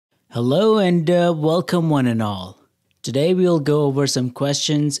Hello and welcome one and all. Today we'll go over some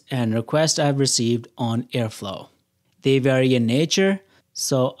questions and requests I've received on Airflow. They vary in nature,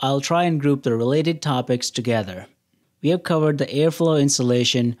 so I'll try and group the related topics together. We have covered the Airflow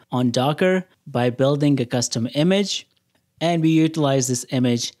installation on Docker by building a custom image, and we utilize this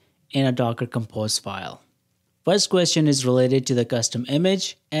image in a Docker Compose file. First question is related to the custom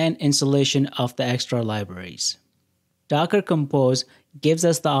image and installation of the extra libraries. Docker Compose gives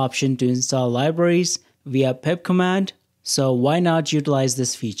us the option to install libraries via pip command, so why not utilize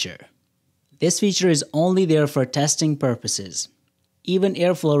this feature? This feature is only there for testing purposes. Even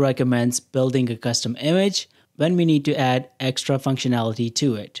Airflow recommends building a custom image when we need to add extra functionality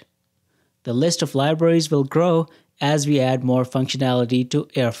to it. The list of libraries will grow as we add more functionality to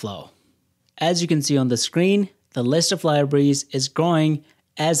Airflow. As you can see on the screen, the list of libraries is growing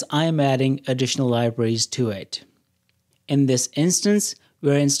as I am adding additional libraries to it. In this instance,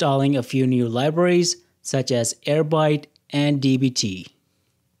 we're installing a few new libraries such as Airbyte and dbt.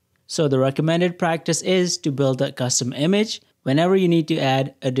 So the recommended practice is to build a custom image whenever you need to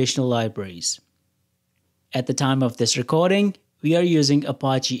add additional libraries. At the time of this recording, we are using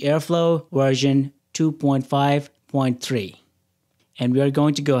Apache Airflow version 2.5.3, and we are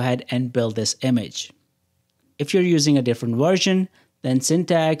going to go ahead and build this image. If you're using a different version, then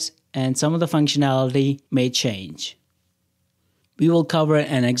syntax and some of the functionality may change. We will cover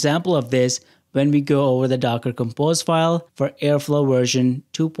an example of this when we go over the Docker Compose file for Airflow version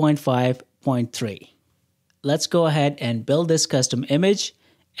 2.5.3. Let's go ahead and build this custom image,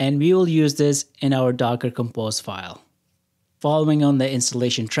 and we will use this in our Docker Compose file. Following on the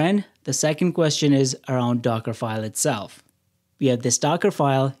installation trend, the second question is around Dockerfile itself. We have this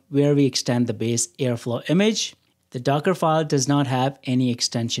Dockerfile where we extend the base Airflow image. The Dockerfile does not have any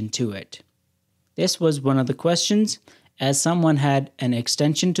extension to it. This was one of the questions, as someone had an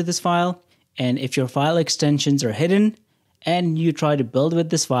extension to this file, and if your file extensions are hidden and you try to build with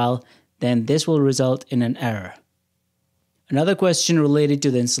this file, then this will result in an error. Another question related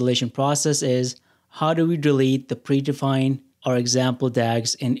to the installation process is, how do we delete the predefined or example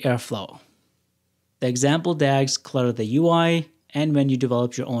DAGs in Airflow? The example DAGs clutter the UI, and when you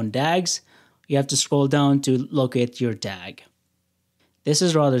develop your own DAGs, you have to scroll down to locate your DAG. This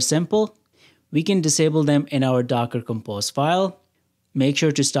is rather simple. We can disable them in our Docker Compose file. Make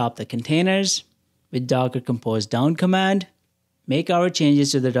sure to stop the containers with Docker Compose down command. Make our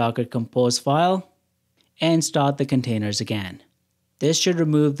changes to the Docker Compose file and start the containers again. This should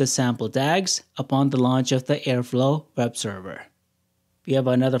remove the sample DAGs upon the launch of the Airflow web server. We have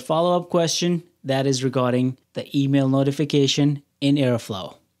another follow-up question that is regarding the email notification in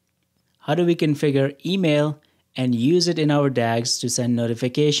Airflow. How do we configure email and use it in our DAGs to send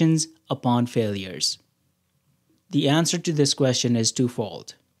notifications upon failures? The answer to this question is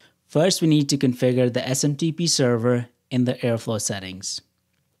twofold. First, we need to configure the SMTP server in the Airflow settings.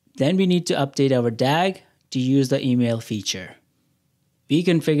 Then we need to update our DAG to use the email feature. We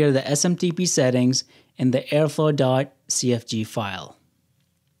configure the SMTP settings in the airflow.cfg file.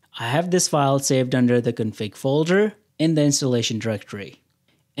 I have this file saved under the config folder in the installation directory.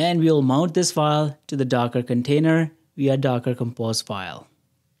 And we'll mount this file to the Docker container via Docker Compose file.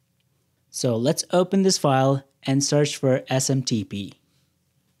 So let's open this file and search for SMTP.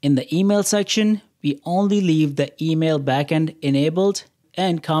 In the email section, we only leave the email backend enabled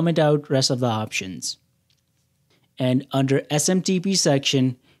and comment out rest of the options. And under SMTP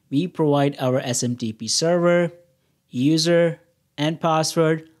section, we provide our SMTP server, user, and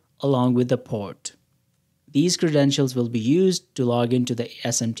password along with the port. These credentials will be used to log into the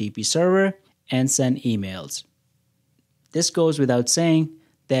SMTP server and send emails. This goes without saying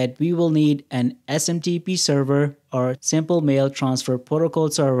that we will need an SMTP server or Simple Mail Transfer Protocol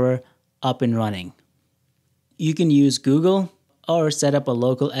server up and running. You can use Google or set up a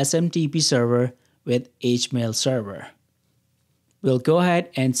local SMTP server with HMail server. We'll go ahead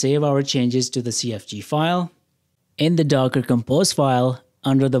and save our changes to the CFG file. In the Docker Compose file,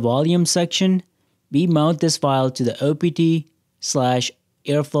 under the volume section, we mount this file to the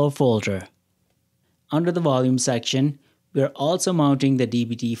opt/airflow folder. Under the volume section, we are also mounting the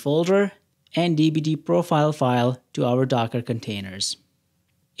dbt folder and dbt profile file to our Docker containers.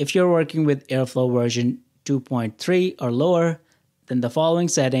 If you're working with Airflow version 2.3 or lower, then the following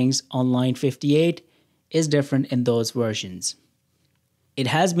settings on line 58 is different in those versions. It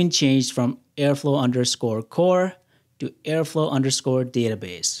has been changed from airflow_core to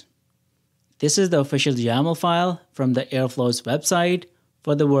airflow_database. This is the official YAML file from the Airflow's website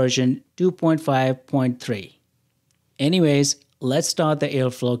for the version 2.5.3. Anyways, let's start the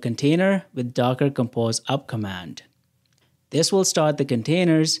Airflow container with Docker Compose up command. This will start the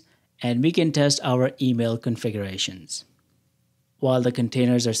containers and we can test our email configurations. While the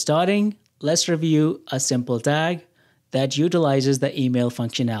containers are starting, let's review a simple tag that utilizes the email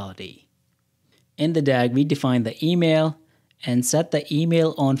functionality. In the tag, we define the email and set the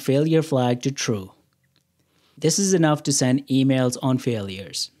email on failure flag to true. This is enough to send emails on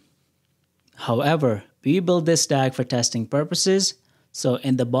failures. However, we build this tag for testing purposes, so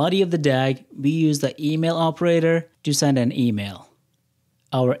in the body of the tag, we use the email operator to send an email.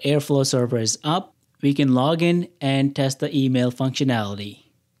 Our Airflow server is up. We can log in and test the email functionality.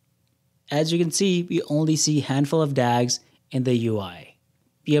 As you can see, we only see a handful of tags in the UI.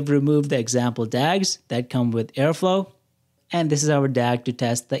 We have removed the example tags that come with Airflow, and this is our tag to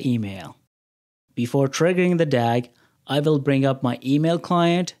test the email. Before triggering the tag, I will bring up my email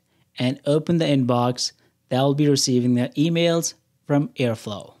client and open the inbox that will be receiving the emails from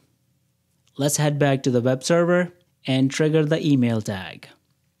Airflow. Let's head back to the web server and trigger the email tag.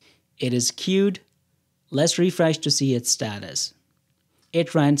 It is queued. Let's refresh to see its status.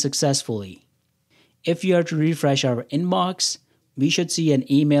 It ran successfully. If we are to refresh our inbox, we should see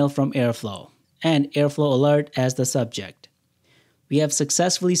an email from Airflow and Airflow alert as the subject. We have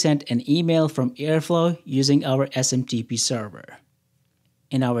successfully sent an email from Airflow using our SMTP server.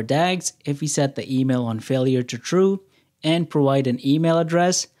 In our tags, if we set the email on failure to true and provide an email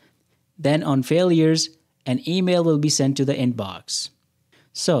address, then on failures, an email will be sent to the inbox.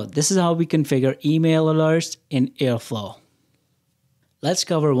 So this is how we configure email alerts in Airflow. Let's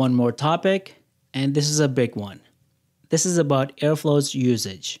cover one more topic, and this is a big one. This is about Airflow's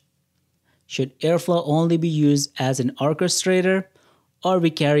usage. Should Airflow only be used as an orchestrator, or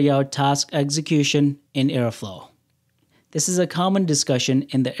we carry out task execution in Airflow? This is a common discussion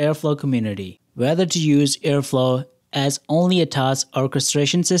in the Airflow community, whether to use Airflow as only a task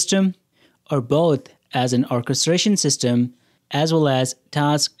orchestration system, or both as an orchestration system as well as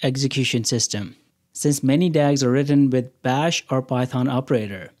task execution system, since many tags are written with Bash or Python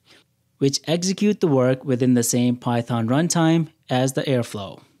operator, which execute the work within the same Python runtime as the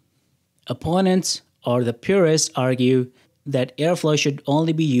Airflow. Opponents or the purists argue that Airflow should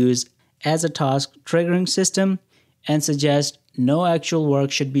only be used as a task triggering system and suggest no actual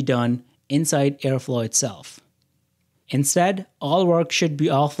work should be done inside Airflow itself. Instead, all work should be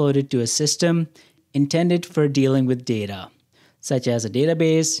offloaded to a system intended for dealing with data, such as a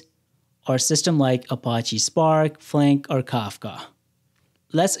database or system like Apache Spark, Flink, or Kafka.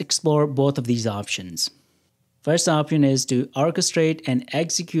 Let's explore both of these options. First option is to orchestrate and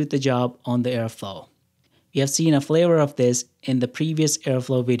execute the job on the Airflow. We have seen a flavor of this in the previous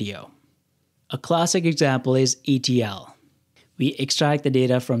Airflow video. A classic example is ETL. We extract the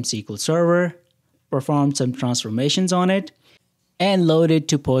data from SQL Server, perform some transformations on it, and load it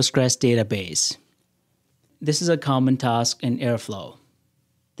to Postgres database. This is a common task in Airflow.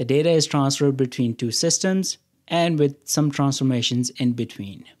 The data is transferred between two systems and with some transformations in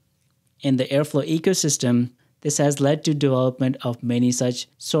between. In the Airflow ecosystem, this has led to development of many such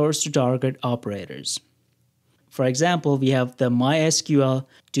source-to-target operators. For example, we have the MySQL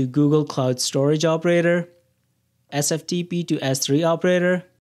to Google Cloud Storage operator, SFTP to S3 operator,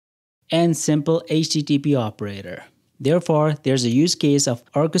 and simple HTTP operator. Therefore, there's a use case of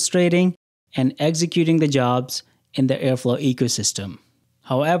orchestrating and executing the jobs in the Airflow ecosystem.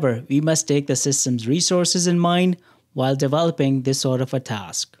 However, we must take the system's resources in mind while developing this sort of a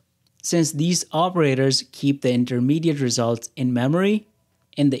task. Since these operators keep the intermediate results in memory,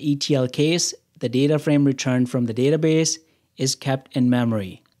 in the ETL case, the data frame returned from the database is kept in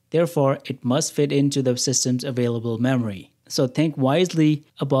memory. Therefore, it must fit into the system's available memory. So think wisely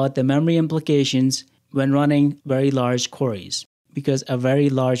about the memory implications when running very large queries, because a very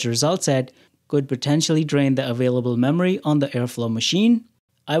large result set could potentially drain the available memory on the Airflow machine.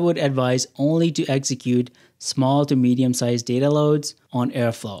 I would advise only to execute small to medium-sized data loads on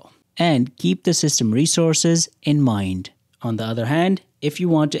Airflow and keep the system resources in mind. On the other hand, if you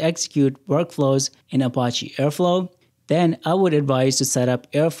want to execute workflows in Apache Airflow, then I would advise to set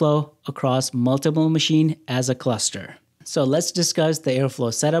up Airflow across multiple machines as a cluster. So let's discuss the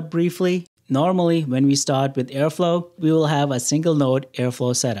Airflow setup briefly. Normally, when we start with Airflow, we will have a single node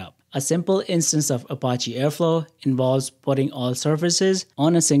Airflow setup. A simple instance of Apache Airflow involves putting all services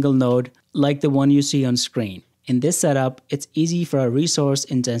on a single node like the one you see on screen. In this setup, it's easy for a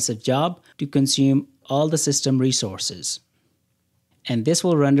resource-intensive job to consume all the system resources. And this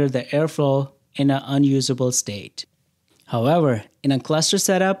will render the Airflow in an unusable state. However, in a cluster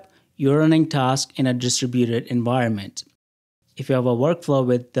setup, you're running tasks in a distributed environment. If you have a workflow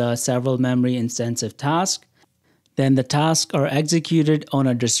with several memory-intensive tasks, then the tasks are executed on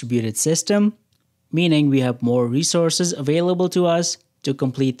a distributed system, meaning we have more resources available to us to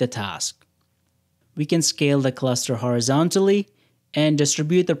complete the task. We can scale the cluster horizontally and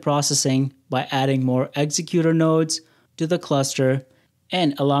distribute the processing by adding more executor nodes to the cluster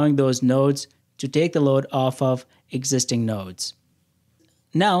and allowing those nodes to take the load off of existing nodes.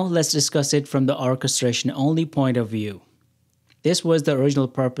 Now let's discuss it from the orchestration only point of view. This was the original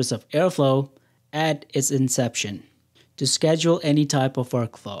purpose of Airflow at its inception, to schedule any type of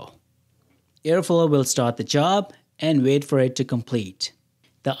workflow. Airflow will start the job and wait for it to complete.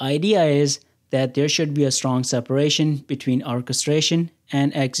 The idea is that there should be a strong separation between orchestration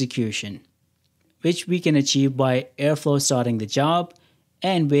and execution, which we can achieve by Airflow starting the job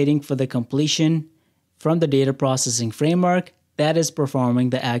and waiting for the completion from the data processing framework that is performing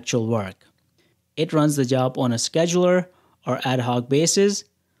the actual work. It runs the job on a scheduler or ad hoc basis,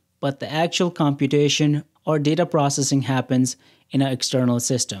 but the actual computation or data processing happens in an external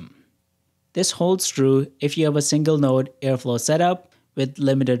system. This holds true if you have a single node Airflow setup with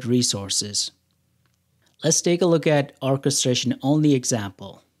limited resources. Let's take a look at orchestration only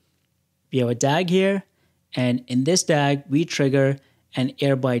example. We have a DAG here, and in this DAG we trigger an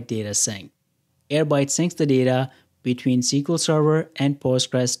Airbyte data sync. Airbyte syncs the data between SQL Server and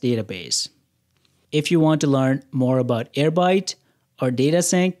Postgres database. If you want to learn more about Airbyte or data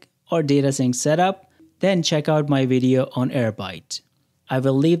sync setup, then check out my video on Airbyte. I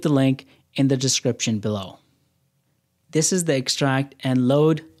will leave the link in the description below. This is the extract and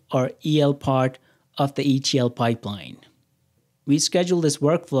load or EL part of the ETL pipeline. We schedule this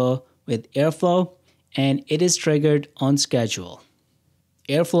workflow with Airflow and it is triggered on schedule.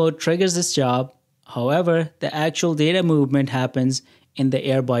 Airflow triggers this job, however, the actual data movement happens in the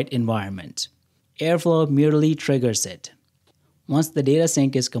Airbyte environment. Airflow merely triggers it. Once the data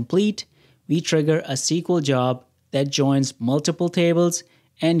sync is complete, we trigger a SQL job that joins multiple tables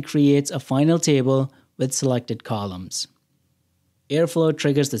and creates a final table with selected columns. Airflow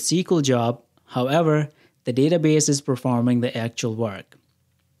triggers the SQL job, however, the database is performing the actual work.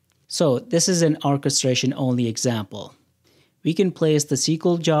 So this is an orchestration only example. We can place the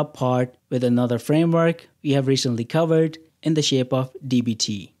SQL job part with another framework we have recently covered in the shape of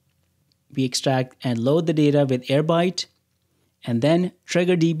dbt. We extract and load the data with Airbyte and then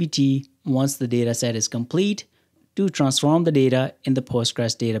trigger dbt once the dataset is complete to transform the data in the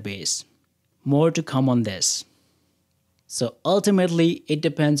Postgres database. More to come on this. So ultimately, it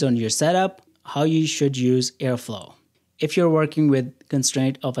depends on your setup, how you should use Airflow. If you're working with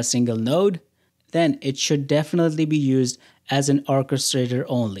constraint of a single node, then it should definitely be used as an orchestrator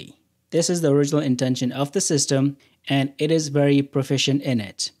only. This is the original intention of the system, and it is very proficient in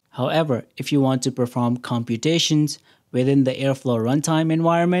it. However, if you want to perform computations within the Airflow runtime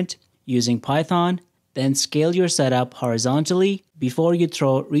environment using Python, then scale your setup horizontally before you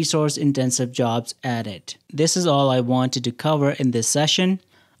throw resource-intensive jobs at it. This is all I wanted to cover in this session.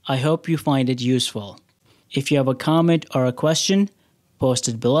 I hope you find it useful. If you have a comment or a question, post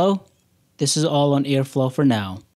it below. This is all on Airflow for now.